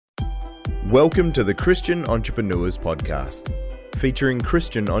Welcome to the Christian Entrepreneurs Podcast, featuring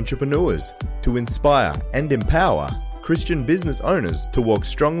Christian entrepreneurs to inspire and empower Christian business owners to walk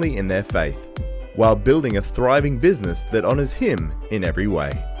strongly in their faith, while building a thriving business that honors Him in every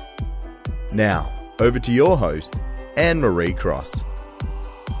way. Now, over to your host, Anne-Marie Cross.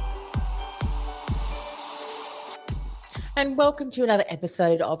 And welcome to another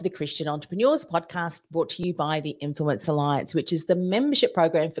episode of the Christian Entrepreneurs Podcast, brought to you by the Influence Alliance, which is the membership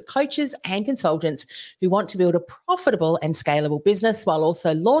program for coaches and consultants who want to build a profitable and scalable business while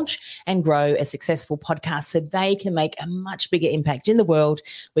also launch and grow a successful podcast so they can make a much bigger impact in the world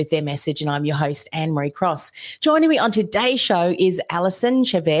with their message. And I'm your host, Anne-Marie Cross. Joining me on today's show is Alison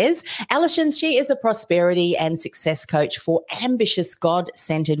Chavez. Alison, she is a prosperity and success coach for ambitious,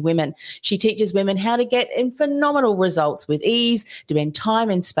 God-centered women. She teaches women how to get in phenomenal results with ease, to spend time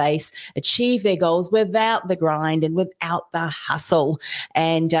and space, achieve their goals without the grind and without the hustle,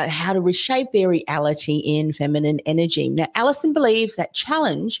 and how to reshape their reality in feminine energy. Now, Alison believes that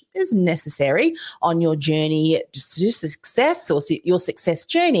challenge is necessary on your journey to success or your success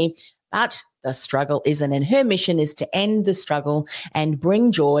journey, but the struggle isn't. And her mission is to end the struggle and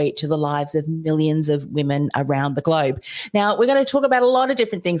bring joy to the lives of millions of women around the globe. Now, we're going to talk about a lot of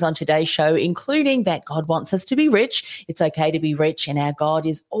different things on today's show, including that God wants us to be rich. It's okay to be rich, and our God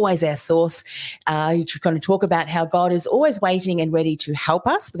is always our source. We're going to talk about how God is always waiting and ready to help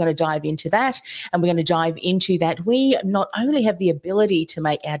us. We're going to dive into that, and we're going to dive into that we not only have the ability to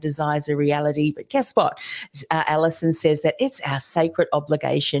make our desires a reality, but guess what? Alison says that it's our sacred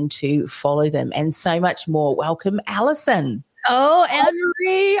obligation to follow them, and so much more. Welcome, Alison. Oh,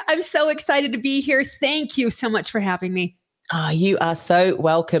 Anne-Marie, I'm so excited to be here. Thank you so much for having me. You are so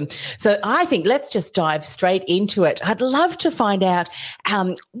welcome. So I think let's just dive straight into it. I'd love to find out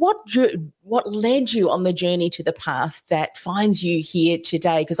what led you on the journey to the path that finds you here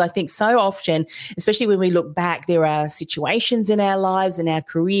today, because I think so often, especially when we look back, there are situations in our lives and our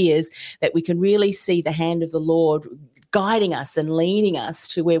careers that we can really see the hand of the Lord guiding us and leading us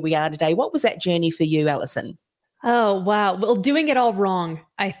to where we are today. What was that journey for you, Alison? Oh, wow. Well, doing it all wrong,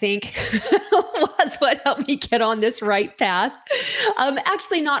 I think, was what helped me get on this right path.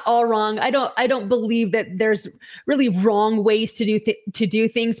 Actually, not all wrong. I don't believe that there's really wrong ways to do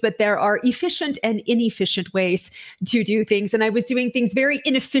things, but there are efficient and inefficient ways to do things. And I was doing things very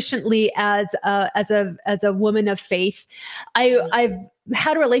inefficiently as a woman of faith. I've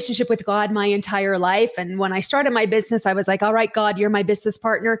had a relationship with God my entire life. And when I started my business, I was like, all right, God, you're my business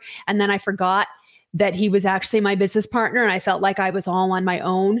partner. And then I forgot that He was actually my business partner. And I felt like I was all on my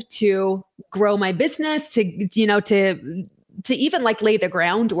own to grow my business, to even like lay the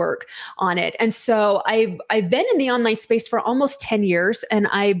groundwork on it. And so I've been in the online space for almost 10 years, and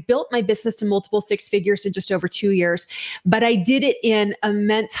I built my business to multiple six figures in just over 2 years. But I did it in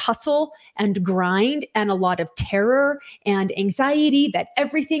immense hustle and grind and a lot of terror and anxiety that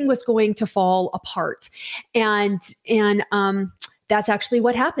everything was going to fall apart. And that's actually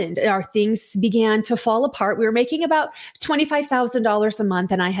what happened. Our things began to fall apart. We were making about $25,000 a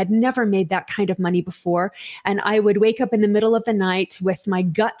month, and I had never made that kind of money before. And I would wake up in the middle of the night with my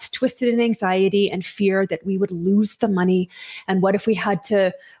guts twisted in anxiety and fear that we would lose the money. And what if we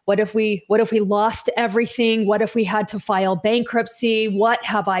lost everything? What if we had to file bankruptcy? What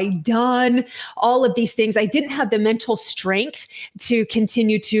have I done? All of these things. I didn't have the mental strength to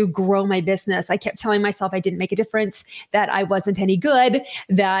continue to grow my business. I kept telling myself I didn't make a difference, that I wasn't any good,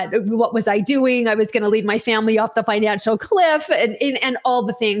 that what was I doing? I was going to lead my family off the financial cliff and all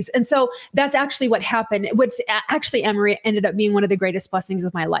the things. And so that's actually what happened, which actually, Anne-Marie, ended up being one of the greatest blessings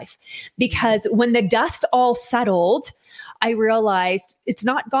of my life. Because when the dust all settled, I realized it's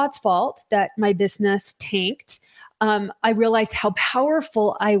not God's fault that my business tanked. I realized how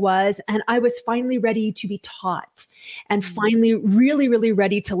powerful I was, and I was finally ready to be taught, and finally really, really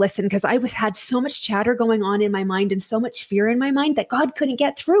ready to listen, because I had so much chatter going on in my mind and so much fear in my mind that God couldn't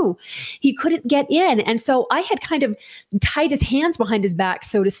get through. He couldn't get in. And so I had kind of tied His hands behind His back,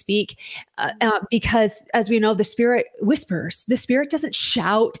 so to speak, because as we know, the Spirit whispers. The Spirit doesn't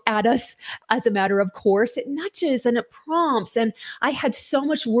shout at us as a matter of course. It nudges and it prompts. And I had so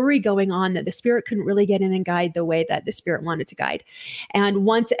much worry going on that the Spirit couldn't really get in and guide the way that the Spirit wanted to guide. And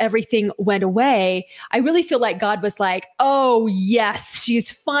once everything went away, I really feel like God was like, oh yes,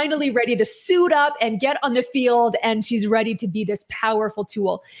 she's finally ready to suit up and get on the field, and she's ready to be this powerful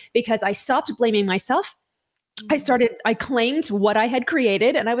tool. Because I stopped blaming myself. I claimed what I had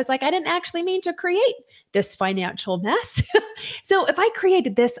created, and I was like, I didn't actually mean to create this financial mess. So if I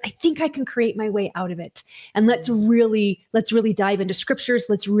created this, I think I can create my way out of it. And let's really dive into scriptures.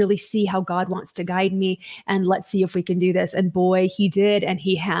 Let's really see how God wants to guide me. And let's see if we can do this. And boy, he did, and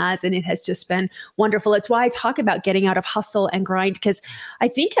he has, and it has just been wonderful. It's why I talk about getting out of hustle and grind, because I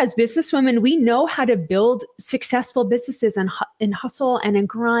think as businesswomen, we know how to build successful businesses in hustle and in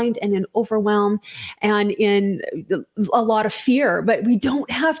grind and in overwhelm and in a lot of fear, but we don't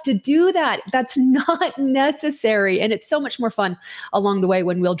have to do that. That's not necessary. And it's so much more fun along the way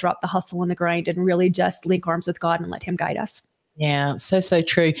when we'll drop the hustle and the grind and really just link arms with God and let him guide us. Yeah, so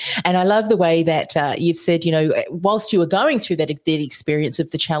true. And I love the way that you've said, whilst you were going through that experience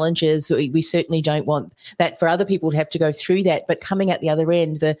of the challenges, we certainly don't want that for other people to have to go through that. But coming at the other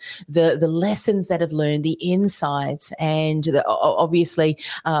end, the lessons that have learned, the insights, and obviously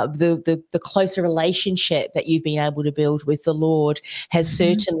the closer relationship that you've been able to build with the Lord has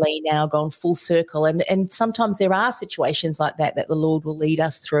certainly now gone full circle. And sometimes there are situations like that the Lord will lead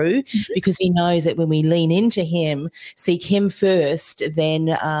us through because he knows that when we lean into him, seek him first, then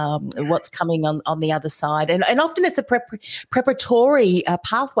what's coming on the other side. And often it's a preparatory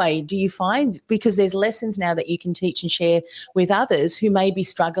pathway, do you find? Because there's lessons now that you can teach and share with others who may be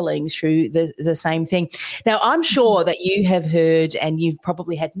struggling through the same thing. Now, I'm sure that you have heard, and you've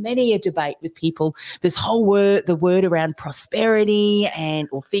probably had many a debate with people, the word around prosperity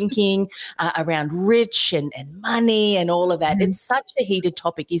or thinking around rich and money and all of that. It's such a heated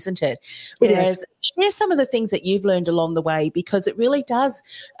topic, isn't it? Whereas share some of the things that you've learned along the way, because it really does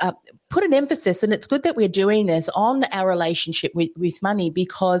put an emphasis, and it's good that we're doing this, on our relationship with money,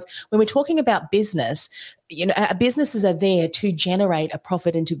 because when we're talking about business, our businesses are there to generate a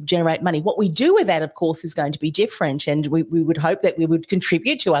profit and to generate money. What we do with that, of course, is going to be different, and we would hope that we would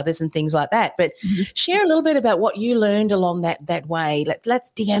contribute to others and things like that. But share a little bit about what you learned along that way.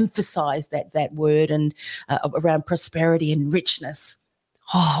 Let's de-emphasize that word and around prosperity and richness.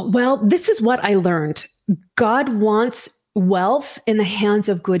 Oh, well, this is what I learned. God wants wealth in the hands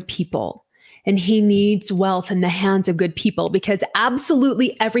of good people. And he needs wealth in the hands of good people, because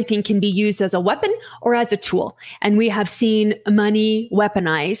absolutely everything can be used as a weapon or as a tool. And we have seen money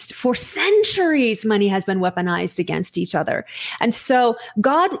weaponized for centuries. Money has been weaponized against each other. And so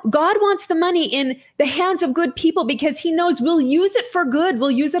God wants the money in the hands of good people, because he knows we'll use it for good.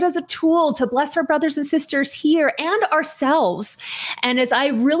 We'll use it as a tool to bless our brothers and sisters here and ourselves. And as I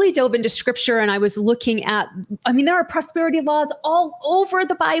really dove into scripture and I was looking at, there are prosperity laws all over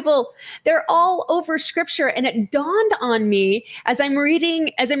the Bible. They're all over scripture. And it dawned on me as I'm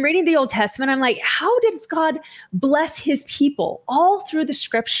reading the Old Testament, I'm like, how does God bless his people all through the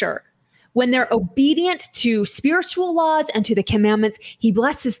scripture? When they're obedient to spiritual laws and to the commandments, he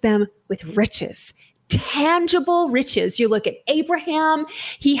blesses them with riches. Tangible riches. You look at Abraham,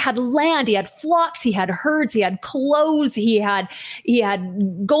 he had land, he had flocks, he had herds, he had clothes, he had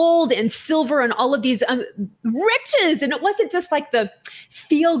gold and silver and all of these riches. And it wasn't just like the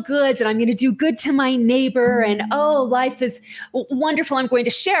feel goods and I'm going to do good to my neighbor and life is wonderful, I'm going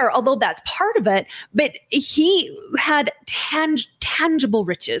to share, although that's part of it. But he had tangible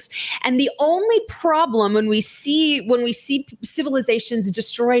riches. And the only problem when we see civilizations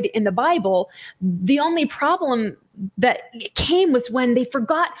destroyed in the Bible, the only problem that came was when they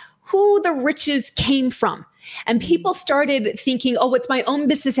forgot who the riches came from. And people started thinking, it's my own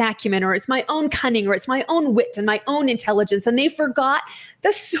business acumen, or it's my own cunning, or it's my own wit and my own intelligence. And they forgot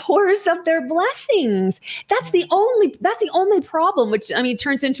the source of their blessings. That's the only problem, which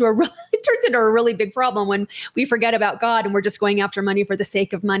turns into a really big problem when we forget about God and we're just going after money for the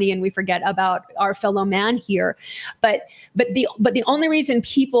sake of money, and we forget about our fellow man here. But the only reason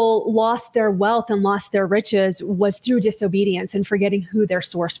people lost their wealth and lost their riches was through disobedience and forgetting who their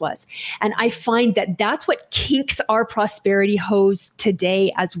source was. And I find that that's what kinks our prosperity hose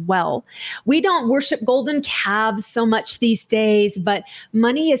today as well. We don't worship golden calves so much these days, but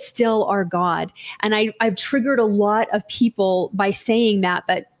money is still our God. And I've triggered a lot of people by saying that,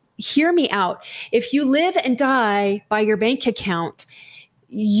 but hear me out. If you live and die by your bank account,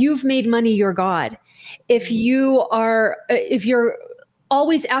 you've made money your God. If you're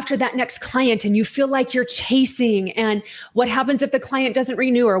always after that next client and you feel like you're chasing, and what happens if the client doesn't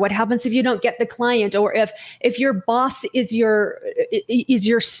renew, or what happens if you don't get the client, or if your boss is your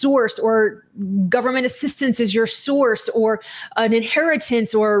source, or government assistance is your source, or an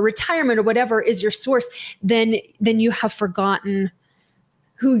inheritance or retirement or whatever is your source, then you have forgotten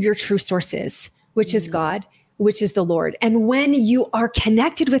who your true source is, which is God, which is the Lord. And when you are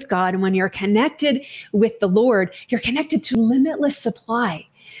connected with God and when you're connected with the Lord, you're connected to limitless supply.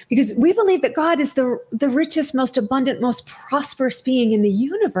 because we believe that God is the richest, most abundant, most prosperous being in the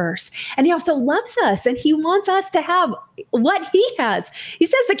universe. And he also loves us, and he wants us to have what he has. He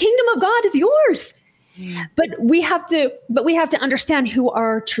says the kingdom of God is yours. But we have to understand who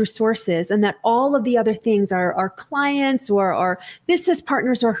our true source is, and that all of the other things, our clients or our business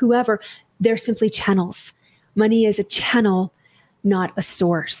partners or whoever, they're simply channels. Money is a channel, not a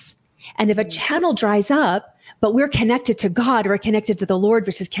source. And if a channel dries up, but we're connected to God, we're connected to the Lord,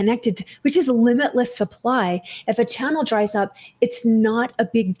 which is limitless supply. If a channel dries up, it's not a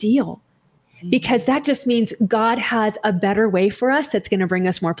big deal. Because that just means God has a better way for us that's going to bring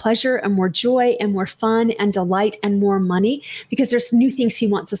us more pleasure and more joy and more fun and delight and more money, because there's new things he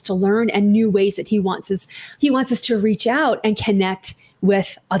wants us to learn and new ways that he wants us to reach out and connect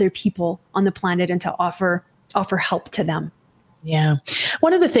with other people on the planet and to offer help to them. Yeah.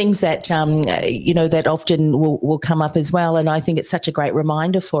 One of the things that, that often will come up as well, and I think it's such a great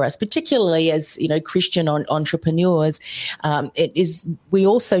reminder for us, particularly as, Christian entrepreneurs, we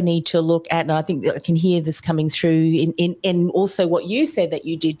also need to look at, and I think I can hear this coming through in also what you said that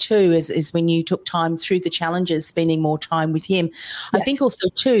you did too, is when you took time through the challenges, spending more time with him. Yes. I think also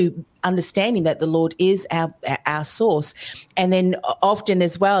too, understanding that the Lord is our source. And then often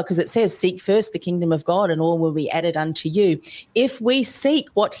as well, because it says, seek first the kingdom of God and all will be added unto you. If we seek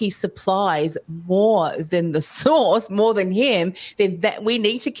what he supplies more than the source, more than him, then that we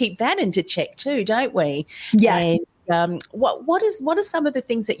need to keep that into check too, don't we? Yes. And what are some of the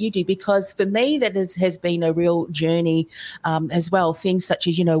things that you do? Because for me, that has been a real journey as well. Things such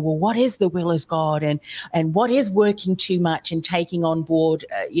as, what is the will of God, and what is working too much, and taking on board,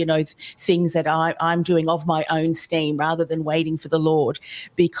 things that I'm doing of my own steam rather than waiting for the Lord.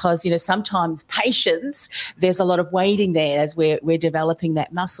 Because, sometimes patience, there's a lot of waiting there as we're developing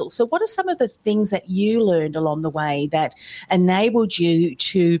that muscle. So what are some of the things that you learned along the way that enabled you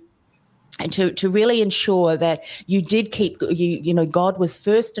to really ensure that you did keep, God was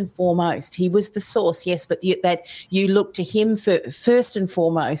first and foremost. He was the source, yes, but that you looked to him first and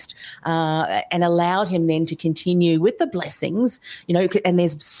foremost, and allowed him then to continue with the blessings, and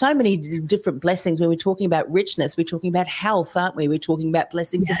there's so many different blessings when we're talking about richness. We're talking about health, aren't we? We're talking about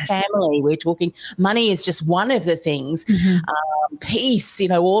blessings of family. We're talking money is just one of the things. Peace,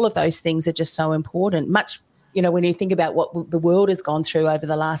 all of those things are just so important. Much when you think about what the world has gone through over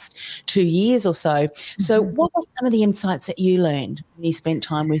the last 2 years or so. So what were some of the insights that you learned when you spent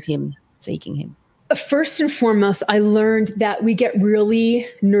time with him, seeking him? First and foremost, I learned that we get really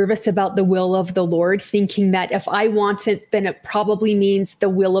nervous about the will of the Lord, thinking that if I want it, then it probably means the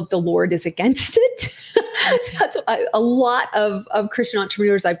will of the Lord is against it. That's a lot of Christian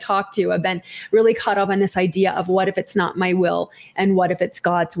entrepreneurs I've talked to have been really caught up on this idea of what if it's not my will, and what if it's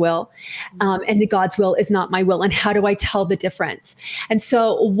God's will, and God's will is not my will, and how do I tell the difference? And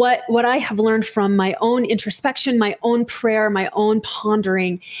so what I have learned from my own introspection, my own prayer, my own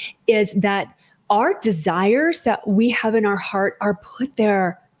pondering, is that our desires that we have in our heart are put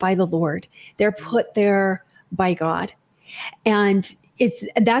there by the Lord. They're put there by God. And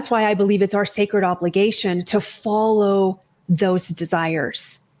that's why I believe it's our sacred obligation to follow those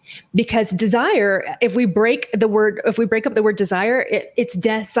desires. Because desire, if we break up the word desire, it's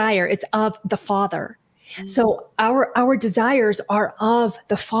desire, it's of the Father. So our desires are of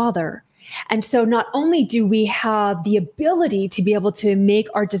the Father. And so not only do we have the ability to be able to make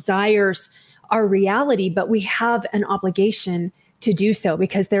our desires our reality, but we have an obligation to do so,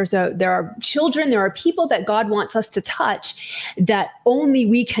 because there are children, there are people that God wants us to touch, that only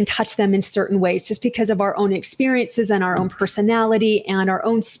we can touch them in certain ways, just because of our own experiences and our own personality and our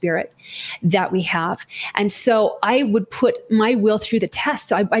own spirit that we have. And so I would put my will through the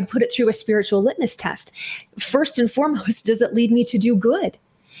test. I'd put it through a spiritual litmus test. First and foremost, does it lead me to do good?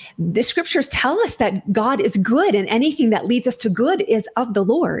 The scriptures tell us that God is good, and anything that leads us to good is of the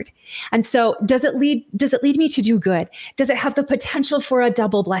Lord. And so does it lead me to do good? Does it have the potential for a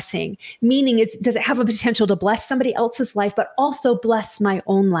double blessing? Meaning, does it have a potential to bless somebody else's life, but also bless my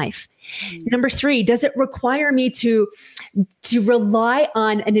own life? Number 3, does it require me to rely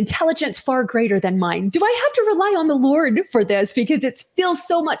on an intelligence far greater than mine? Do I have to rely on the Lord for this, because it feels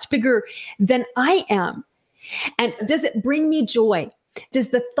so much bigger than I am? And does it bring me joy? Does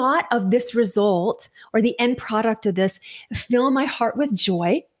the thought of this result, or the end product of this, fill my heart with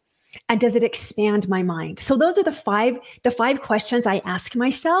joy? And does it expand my mind? So those are the five questions I ask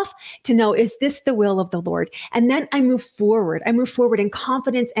myself to know, is this the will of the Lord? And then I move forward. I move forward in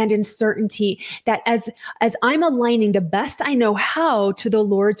confidence and in certainty that as I'm aligning the best I know how to the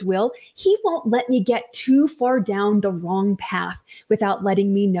Lord's will, he won't let me get too far down the wrong path without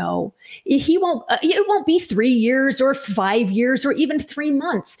letting me know. He won't, it won't be 3 years or 5 years or even 3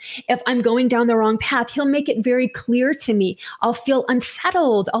 months. If I'm going down the wrong path, he'll make it very clear to me. I'll feel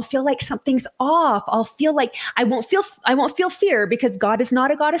unsettled. I'll feel like something's off. I'll feel like I won't feel fear, because God is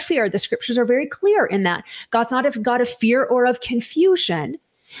not a God of fear. The scriptures are very clear in that. God's not a God of fear or of confusion,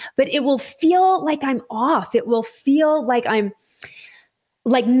 but it will feel like I'm off. It will feel like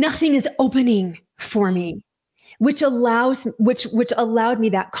like nothing is opening for me, which allowed me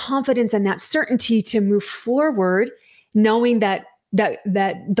that confidence and that certainty to move forward, knowing that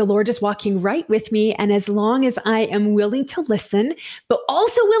the Lord is walking right with me. And as long as I am willing to listen, but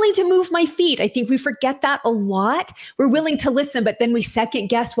also willing to move my feet, I think we forget that a lot. We're willing to listen, but then we second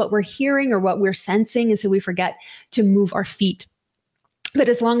guess what we're hearing or what we're sensing. And so we forget to move our feet. But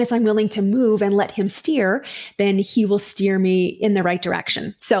as long as I'm willing to move and let him steer, then he will steer me in the right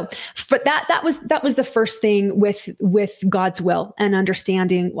direction. So but that was the first thing with God's will and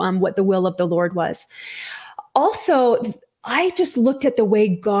understanding what the will of the Lord was. Also, I just looked at the way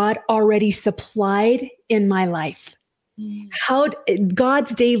God already supplied in my life. How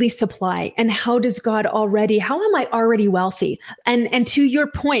God's daily supply, and how am I already wealthy? And to your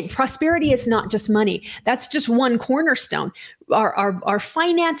point, prosperity is not just money. That's just one cornerstone. Our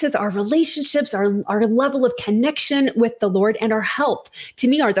finances, our relationships, our level of connection with the Lord, and our health, to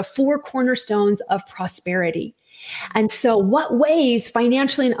me, are the 4 cornerstones of prosperity. And so what ways,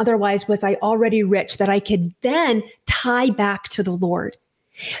 financially and otherwise, was I already rich that I could then tie back to the Lord?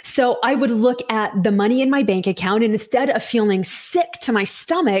 So I would look at the money in my bank account, and instead of feeling sick to my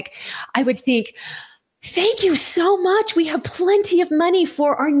stomach, I would think, thank you so much. We have plenty of money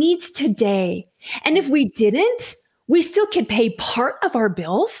for our needs today. And if we didn't, we still could pay part of our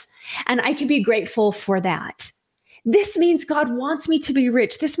bills, and I can be grateful for that. This means God wants me to be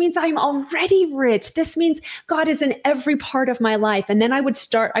rich. This means I'm already rich. This means God is in every part of my life. And then I would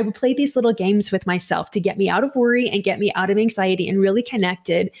play these little games with myself to get me out of worry and get me out of anxiety and really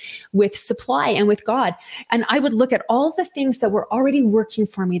connected with supply and with God. And I would look at all the things that were already working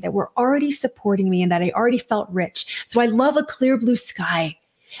for me, that were already supporting me, and that I already felt rich. So I love a clear blue sky.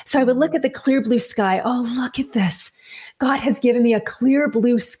 So I would look at the clear blue sky. Oh, look at this. God has given me a clear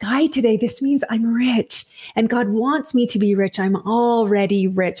blue sky today. This means I'm rich, and God wants me to be rich. I'm already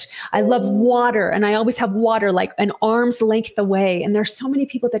rich. I love water, and I always have water like an arm's length away. And there's so many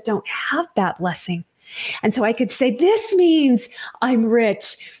people that don't have that blessing. And so I could say, this means I'm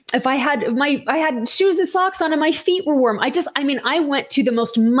rich. If I had shoes and socks on and my feet were warm, I went to the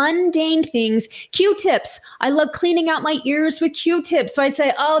most mundane things. Q-tips. I love cleaning out my ears with Q-tips. So I'd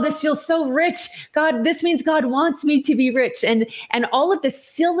say, oh, this feels so rich. God, this means God wants me to be rich. And all of the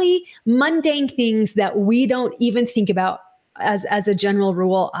silly, mundane things that we don't even think about as a general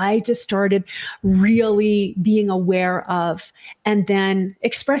rule, I just started really being aware of, and then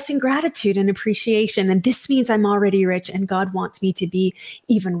expressing gratitude and appreciation. And this means I'm already rich, and God wants me to be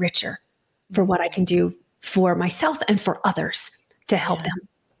even richer for what I can do for myself and for others to help them.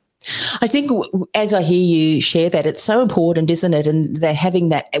 I think as I hear you share that, it's so important, isn't it? And they're having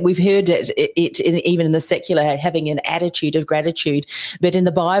that, we've heard it even in the secular, having an attitude of gratitude, but in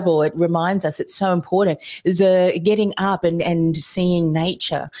the Bible, it reminds us it's so important. The getting up and seeing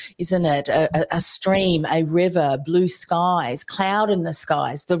nature, isn't it? A stream, a river, blue skies, cloud in the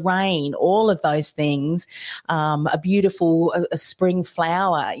skies, the rain, all of those things, a beautiful a spring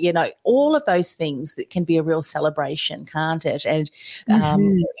flower, all of those things that can be a real celebration, can't it? And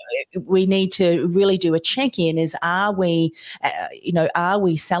we need to really do a check-in. Are we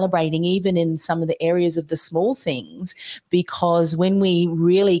celebrating even in some of the areas of the small things? Because when we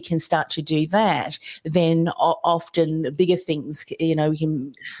really can start to do that, then often bigger things, we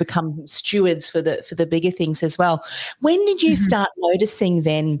can become stewards for the bigger things as well. When did you start noticing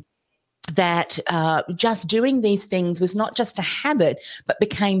then that just doing these things was not just a habit, but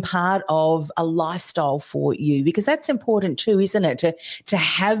became part of a lifestyle for you? Because that's important too, isn't it? To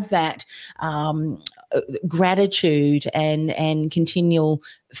have that gratitude and continual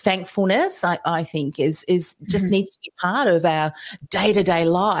thankfulness, I think is just needs to be part of our day-to-day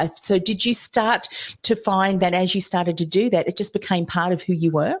life. So did you start to find that as you started to do that, it just became part of who you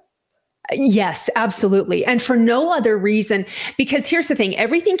were? Yes, absolutely. And for no other reason, because here's the thing,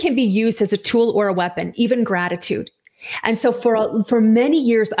 everything can be used as a tool or a weapon, even gratitude. And so for many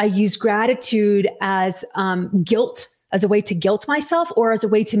years, I used gratitude as guilt as a way to guilt myself or as a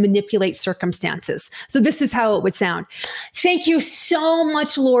way to manipulate circumstances. So this is how it would sound. Thank you so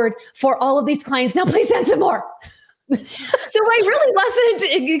much, Lord, for all of these clients. Now please send some more. So I really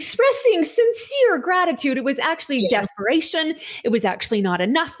wasn't expressing sincere gratitude. It was actually desperation. It was actually not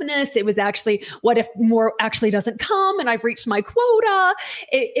enoughness. It was actually, what if more actually doesn't come and I've reached my quota?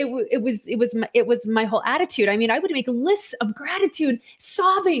 It was my whole attitude. I mean, I would make lists of gratitude,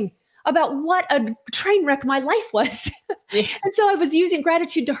 sobbing about what a train wreck my life was. And so I was using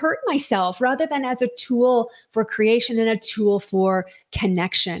gratitude to hurt myself rather than as a tool for creation and a tool for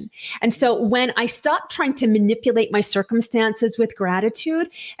connection. And so when I stopped trying to manipulate my circumstances with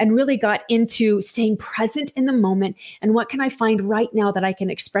gratitude and really got into staying present in the moment and what can I find right now that I can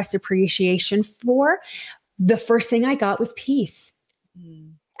express appreciation for, the first thing I got was peace.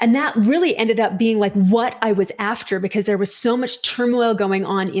 And that really ended up being like what I was after, because there was so much turmoil going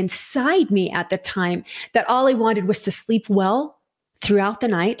on inside me at the time that all I wanted was to sleep well throughout the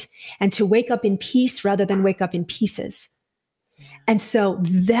night and to wake up in peace rather than wake up in pieces. And so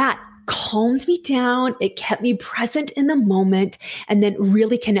that calmed me down. It kept me present in the moment and then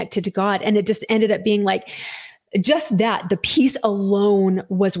really connected to God. And it just ended up being like, just that, the peace alone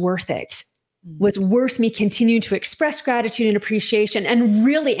was worth it. Was worth me continuing to express gratitude and appreciation. And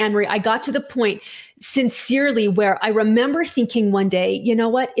really, Anne-Marie, I got to the point sincerely where I remember thinking one day, you know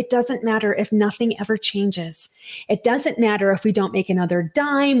what? It doesn't matter if nothing ever changes. It doesn't matter if we don't make another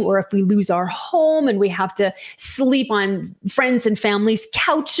dime or if we lose our home and we have to sleep on friends and family's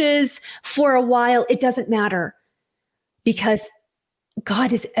couches for a while. It doesn't matter, because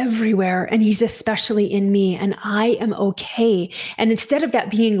God is everywhere and he's especially in me and I am okay. And instead of that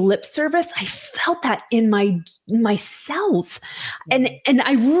being lip service, I felt that in my cells. And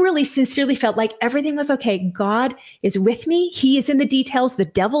I really sincerely felt like everything was okay. God is with me. He is in the details. The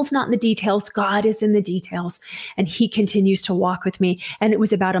devil's not in the details. God is in the details and he continues to walk with me. And it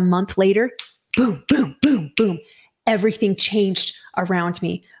was about a month later, boom, boom, boom, boom. Everything changed around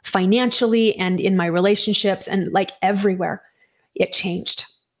me financially and in my relationships and like everywhere. It changed.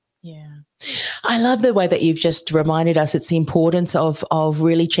 Yeah. I love the way that you've just reminded us it's the importance of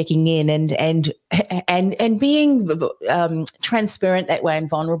really checking in and being transparent that way and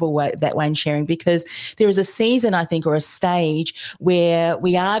vulnerable that way and sharing, because there is a season, I think, or a stage where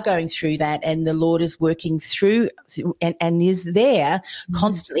we are going through that and the Lord is working through and is there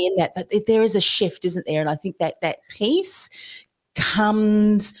constantly in that. But there is a shift, isn't there? And I think that peace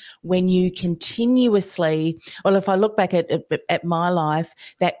comes when you continuously, well, if I look back at my life,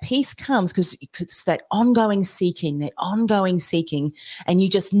 that peace comes because that ongoing seeking, and you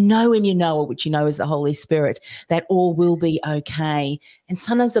just know and you know it, which you know is the Holy Spirit, that all will be okay. And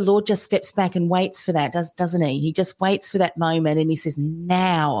sometimes the Lord just steps back and waits for that, doesn't he? He just waits for that moment and he says,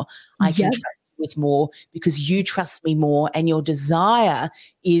 now I can trust with more because you trust me more and your desire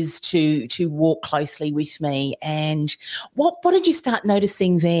is to walk closely with me. And what did you start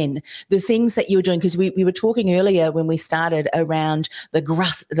noticing then? The things that you were doing, because we were talking earlier when we started around the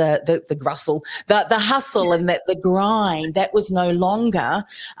hustle and that the grind that was no longer.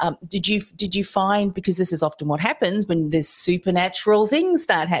 Did you find, because this is often what happens when there's supernatural things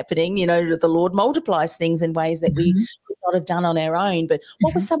start happening, you know, the Lord multiplies things in ways that we could not have done on our own. But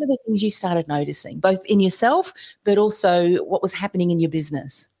what were some of the things you started noticing, both in yourself, but also what was happening in your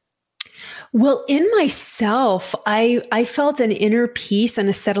business? Well, in myself, I felt an inner peace and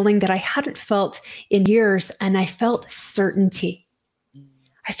a settling that I hadn't felt in years. And I felt certainty.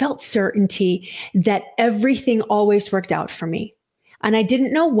 I felt certainty that everything always worked out for me. And I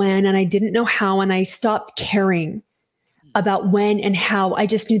didn't know when, and I didn't know how, and I stopped caring about when and how. I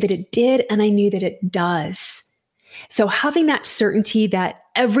just knew that it did, and I knew that it does. So having that certainty that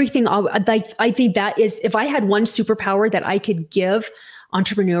everything, I think that is, if I had one superpower that I could give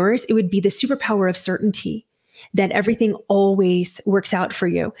entrepreneurs, it would be the superpower of certainty, that everything always works out for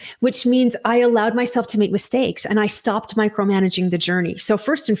you, which means I allowed myself to make mistakes and I stopped micromanaging the journey. So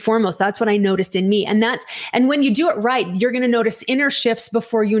first and foremost, that's what I noticed in me. And when you do it right, you're going to notice inner shifts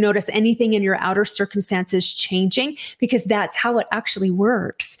before you notice anything in your outer circumstances changing, because that's how it actually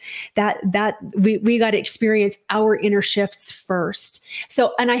works. That we got to experience our inner shifts first.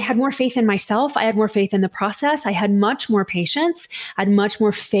 So, and I had more faith in myself. I had more faith in the process. I had much more patience. I had much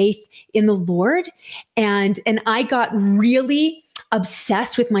more faith in the Lord. And I got really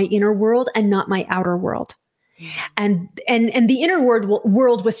obsessed with my inner world and not my outer world. And the inner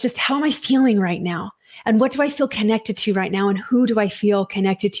world was just, how am I feeling right now? And what do I feel connected to right now? And who do I feel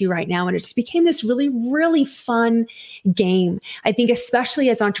connected to right now? And it just became this really, really fun game. I think especially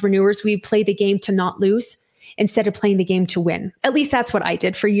as entrepreneurs, we play the game to not lose. instead of playing the game to win. At least that's what I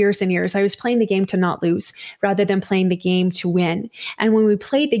did for years and years. I was playing the game to not lose rather than playing the game to win. And when we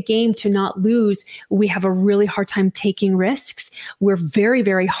play the game to not lose, we have a really hard time taking risks. We're very,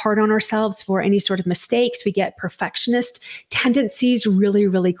 very hard on ourselves for any sort of mistakes. We get perfectionist tendencies really,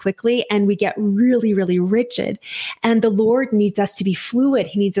 really quickly, and we get really, really rigid. And the Lord needs us to be fluid.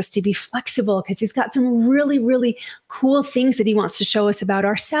 He needs us to be flexible because he's got some really, really cool things that he wants to show us about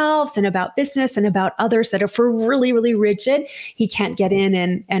ourselves and about business and about others that if we're really, really rigid, he can't get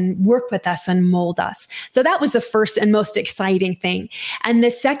in and work with us and mold us. So that was the first and most exciting thing. And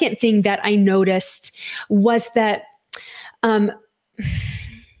the second thing that I noticed was that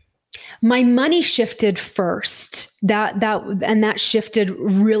my money shifted first. That shifted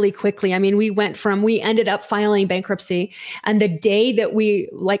really quickly. I mean, we ended up filing bankruptcy, and the day that we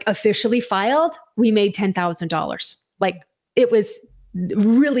officially filed, we made $10,000. It was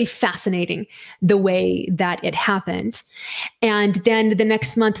really fascinating the way that it happened. And then the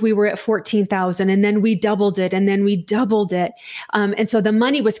next month we were at 14,000, and then we doubled it, and then we doubled it. And so the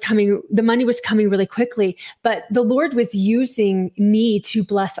money was coming really quickly, but the Lord was using me to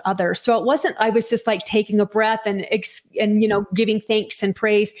bless others. So it wasn't, I was just taking a breath and giving thanks and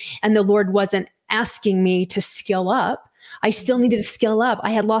praise. And the Lord wasn't asking me to skill up. I still needed to skill up.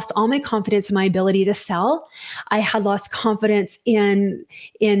 I had lost all my confidence in my ability to sell. I had lost confidence in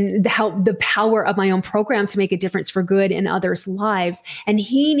the power of my own program to make a difference for good in others' lives. And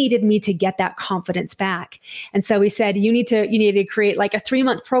he needed me to get that confidence back. And so he said, you need to create a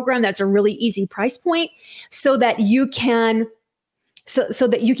 3-month program that's a really easy price point so that you can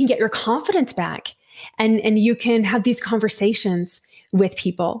get your confidence back and you can have these conversations with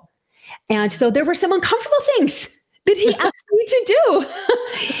people. And so there were some uncomfortable things that he asked me to do.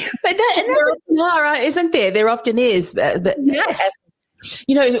 But there often are, isn't there? There often is. Yes.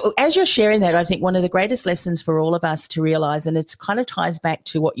 As you're sharing that, I think one of the greatest lessons for all of us to realize, and it's kind of ties back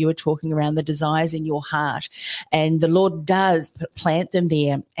to what you were talking around, the desires in your heart, and the Lord does plant them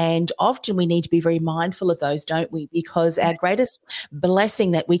there. And often we need to be very mindful of those, don't we? Because our greatest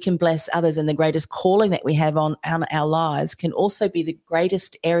blessing that we can bless others and the greatest calling that we have on our lives can also be the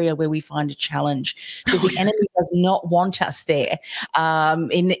greatest area where we find a challenge, because the enemy does not want us there.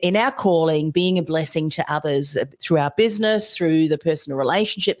 In our calling, being a blessing to others through our business, through the personal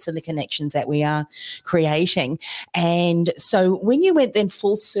relationships and the connections that we are creating. And so when you went then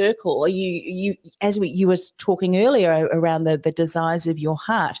full circle, you were talking earlier around the desires of your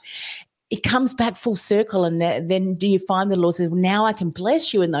heart, it comes back full circle. And then do you find the Lord says, well, now I can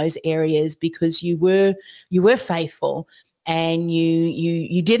bless you in those areas because you were faithful and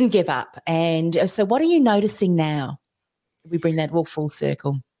you didn't give up. And so what are you noticing now? We bring that all full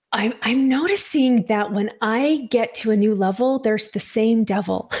circle. I'm noticing that when I get to a new level, there's the same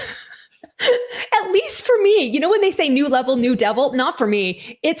devil. At least for me. When they say new level, new devil, not for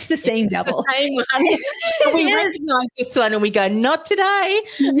me. It's the same devil. The same one. We recognize this one and we go, not today.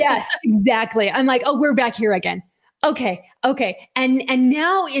 Yes, exactly. I'm like, oh, we're back here again. Okay. And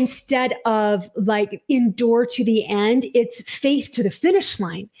now instead of endure to the end, it's faith to the finish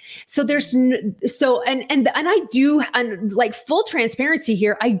line. So and I do, and full transparency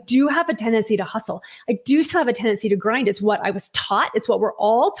here, I do have a tendency to hustle. I do still have a tendency to grind. It's what I was taught. It's what we're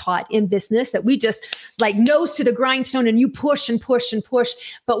all taught in business, that we just nose to the grindstone and you push and push and push.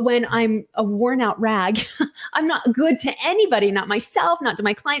 But when I'm a worn out rag, I'm not good to anybody, not myself, not to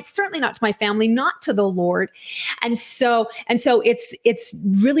my clients, certainly not to my family, not to the Lord. And so it's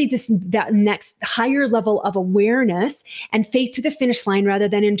really just that next higher level of awareness and faith to the finish line rather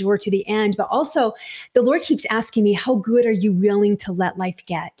than endure to the end. But also the Lord keeps asking me, how good are you willing to let life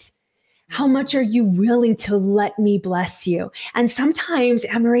get? How much are you willing to let me bless you? And sometimes,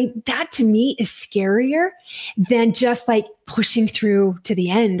 Anne-Marie, that to me is scarier than just pushing through to the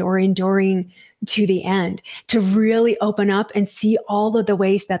end or enduring to the end. To really open up and see all of the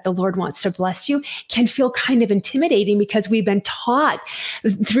ways that the Lord wants to bless you can feel kind of intimidating, because we've been taught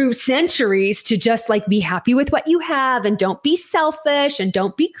through centuries to just be happy with what you have and don't be selfish and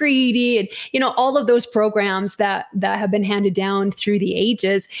don't be greedy. And, all of those programs that have been handed down through the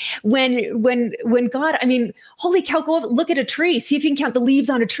ages. When God, holy cow, go look at a tree, see if you can count the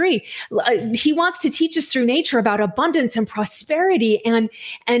leaves on a tree. He wants to teach us through nature about abundance and prosperity and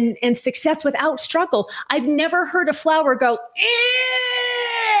success without struggle. I've never heard a flower go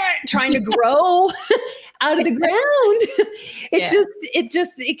trying to grow. out of the ground.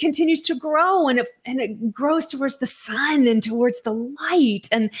 It continues to grow, and it grows towards the sun and towards the light.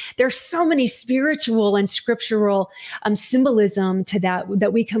 And there's so many spiritual and scriptural symbolism to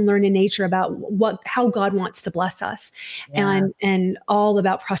that we can learn in nature about how God wants to bless us, and all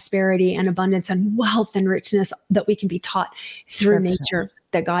about prosperity and abundance and wealth and richness that we can be taught through nature. Right.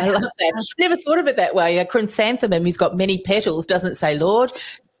 That God, I love that. I never thought of it that way. A chrysanthemum who's got many petals doesn't say, Lord,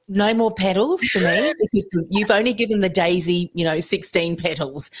 no more petals for me, because you've only given the daisy, 16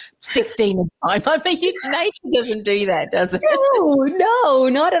 petals. 16 is fine. I mean, nature doesn't do that, does it? No,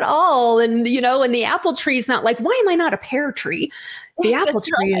 not at all. And, and the apple tree is not like, why am I not a pear tree? The apple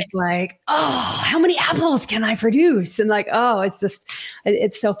tree is like, how many apples can I produce? And like,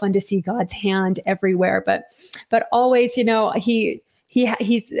 it's so fun to see God's hand everywhere. But always,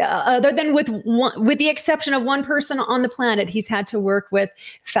 he's other than with the exception of one person on the planet, he's had to work with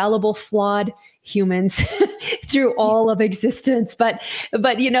fallible, flawed humans through all of existence. But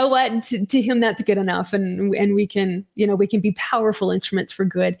you know what? To him, that's good enough, and we can be powerful instruments for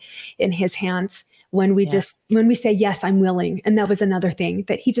good in his hands when we say, yes, I'm willing. And that was another thing,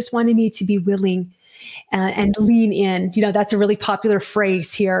 that he just wanted me to be willing. And lean in. That's a really popular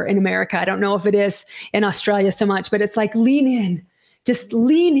phrase here in America. I don't know if it is in Australia so much, but it's like, lean in. Just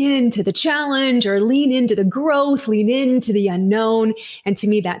lean into the challenge, or lean into the growth, lean into the unknown. And to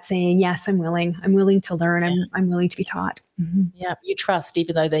me, that's saying, yes, I'm willing. I'm willing to learn. I'm willing to be taught. Mm-hmm. Yeah, you trust,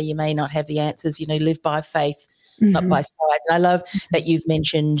 even though you may not have the answers. Live by faith, not by sight. And I love that you've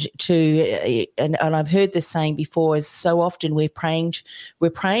mentioned too, and I've heard this saying before, is so often we're praying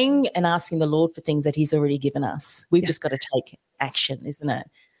and asking the Lord for things that He's already given us. We've just got to take action, isn't it?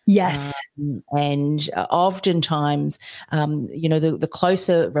 Yes. And oftentimes, the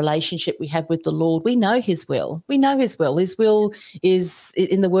closer relationship we have with the Lord, we know His will. We know His will. His will is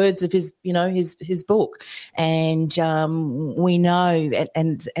in the words of His book. And we know,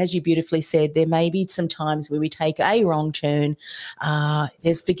 and as you beautifully said, there may be some times where we take a wrong turn.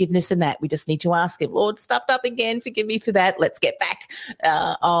 There's forgiveness in that. We just need to ask Him, Lord, stuffed up again. Forgive me for that. Let's get back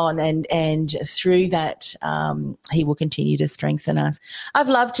on. And through that, He will continue to strengthen us. I've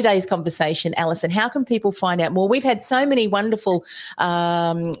loved today's conversation, Alison. How can people find out more? We've had so many wonderful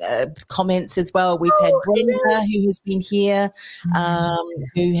comments as well. We've had Brenda, who has been here,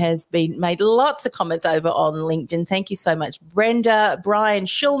 who has been made lots of comments over on LinkedIn. Thank you so much, Brenda. Brian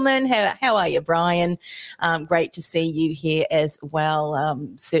Schulman, how are you, Brian? Great to see you here as well.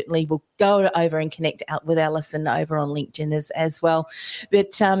 Certainly we'll go over and connect out with Alison over on LinkedIn as well.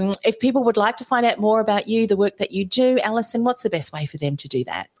 But if people would like to find out more about you, the work that you do, Alison, what's the best way for them to do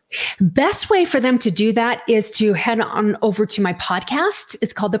that? Best way for them to do that is to head on over to my podcast.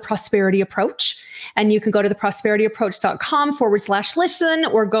 It's called The Prosperity Approach. And you can go to theprosperityapproach.com/listen,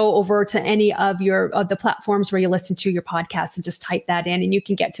 or go over to any of the platforms where you listen to your podcast and just type that in, and you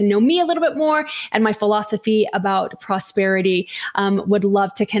can get to know me a little bit more and my philosophy about prosperity. Would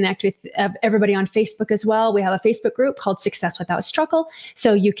love to connect with everybody on Facebook as well. We have a Facebook group called Success Without Struggle.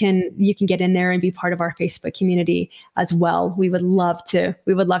 So you can get in there and be part of our Facebook community as well. We would love to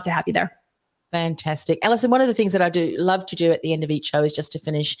have you there. Fantastic. Alison, one of the things that I do love to do at the end of each show is just to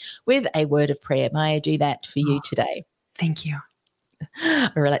finish with a word of prayer. May I do that for you today? Thank you. All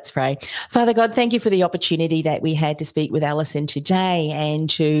right, let's pray. Father God, thank you for the opportunity that we had to speak with Alison today and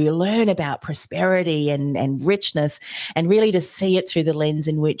to learn about prosperity and richness, and really to see it through the lens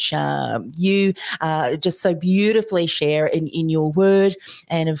in which you just so beautifully share in your word,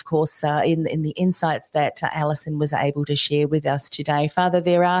 and of course in the insights that Alison was able to share with us today. Father,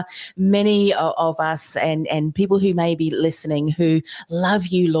 there are many of us and people who may be listening who love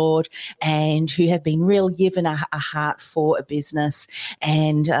you, Lord, and who have been really given a heart for a business.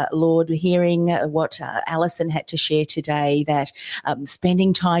 And Lord, hearing what Alison had to share today, that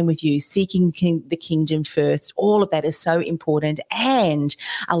spending time with you, seeking the kingdom first, all of that is so important. And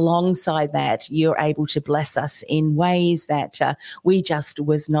alongside that, you're able to bless us in ways that we just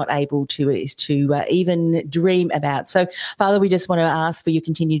was not able to even dream about. So, Father, we just want to ask for your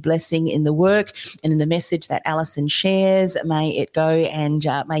continued blessing in the work and in the message that Alison shares. May it go and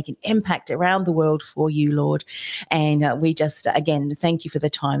make an impact around the world for you, Lord. And we just, again, thank you for the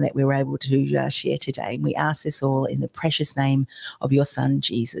time that we were able to share today. And we ask this all in the precious name of your Son,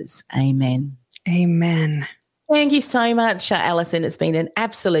 Jesus. Amen. Amen. Thank you so much, Alison. It's been an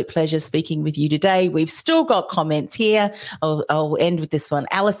absolute pleasure speaking with you today. We've still got comments here. I'll end with this one.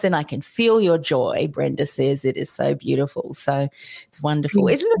 Alison, I can feel your joy. Brenda says it is so beautiful. So it's wonderful.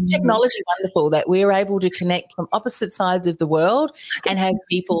 Isn't this technology wonderful that we're able to connect from opposite sides of the world and have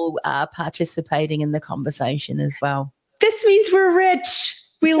people participating in the conversation as well? This means we're rich.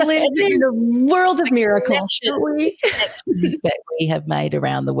 We live in a world of miracles, don't we? That we have made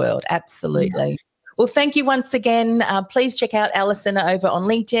around the world. Absolutely. Yes. Well, thank you once again. Please check out Alison over on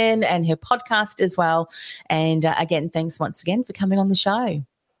LinkedIn and her podcast as well. And again, thanks once again for coming on the show.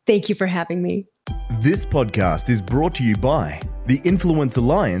 Thank you for having me. This podcast is brought to you by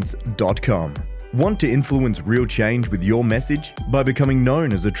theinfluencealliance.com. Want to influence real change with your message by becoming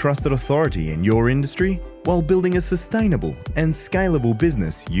known as a trusted authority in your industry while building a sustainable and scalable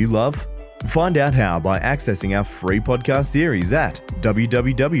business you love? Find out how by accessing our free podcast series at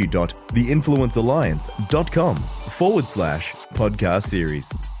www.theinfluencealliance.com/podcast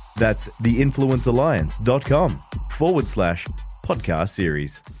series. That's theinfluencealliance.com/podcast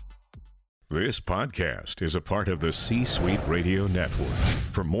series. This podcast is a part of the C-Suite Radio Network.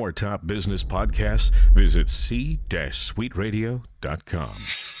 For more top business podcasts, visit c-suiteradio.com.